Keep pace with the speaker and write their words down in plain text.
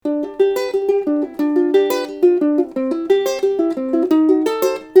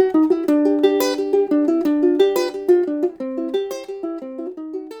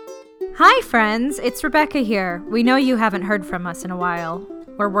friends, it's Rebecca here. We know you haven't heard from us in a while.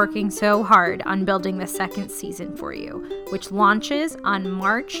 We're working so hard on building the second season for you, which launches on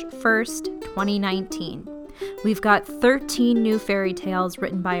March 1st, 2019. We've got 13 new fairy tales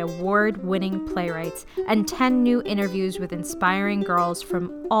written by award-winning playwrights and 10 new interviews with inspiring girls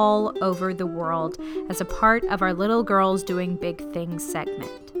from all over the world as a part of our Little Girls Doing Big Things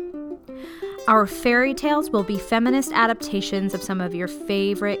segment. Our fairy tales will be feminist adaptations of some of your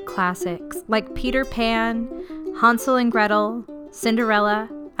favorite classics like Peter Pan, Hansel and Gretel, Cinderella,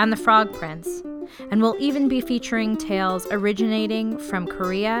 and the Frog Prince. And we'll even be featuring tales originating from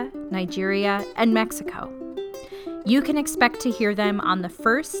Korea, Nigeria, and Mexico. You can expect to hear them on the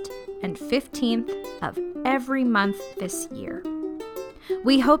 1st and 15th of every month this year.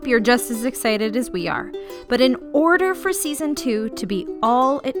 We hope you're just as excited as we are, but in order for Season 2 to be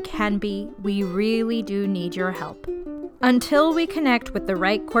all it can be, we really do need your help. Until we connect with the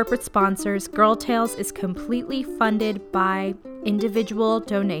right corporate sponsors, Girl Tales is completely funded by individual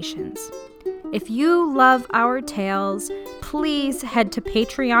donations. If you love our tales, please head to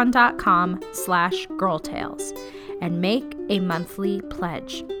patreon.com/girltales and make a monthly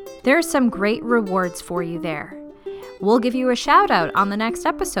pledge. There are some great rewards for you there. We'll give you a shout out on the next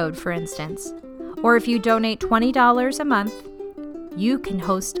episode, for instance. Or if you donate $20 a month, you can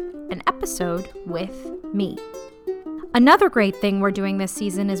host an episode with me. Another great thing we're doing this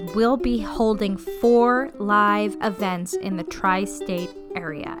season is we'll be holding 4 live events in the tri-state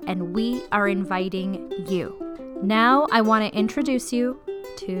area, and we are inviting you. Now I want to introduce you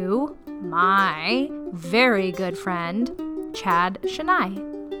to my very good friend, Chad Shania.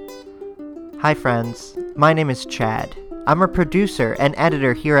 Hi friends, my name is Chad. I'm a producer and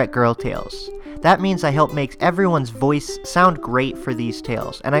editor here at Girl Tales. That means I help make everyone's voice sound great for these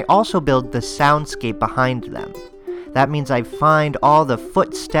tales, and I also build the soundscape behind them. That means I find all the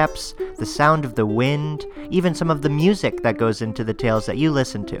footsteps, the sound of the wind, even some of the music that goes into the tales that you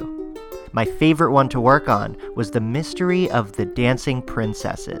listen to. My favorite one to work on was The Mystery of the Dancing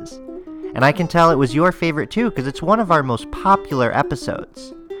Princesses. And I can tell it was your favorite too, because it's one of our most popular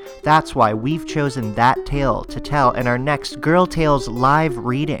episodes. That's why we've chosen that tale to tell in our next Girl Tales live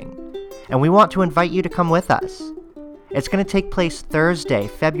reading. And we want to invite you to come with us. It's going to take place Thursday,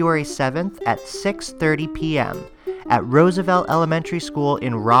 February 7th at 6:30 p.m. at Roosevelt Elementary School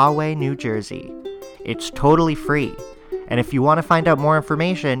in Rahway, New Jersey. It's totally free. And if you want to find out more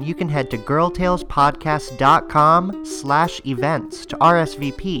information, you can head to girltalespodcast.com/events to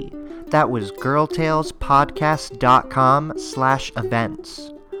RSVP. That was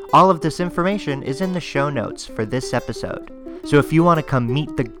girltalespodcast.com/events. All of this information is in the show notes for this episode. So if you want to come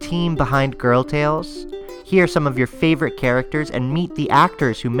meet the team behind Girl Tales, hear some of your favorite characters, and meet the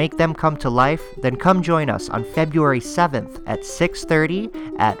actors who make them come to life, then come join us on February 7th at 6:30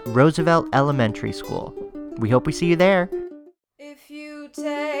 at Roosevelt Elementary School. We hope we see you there.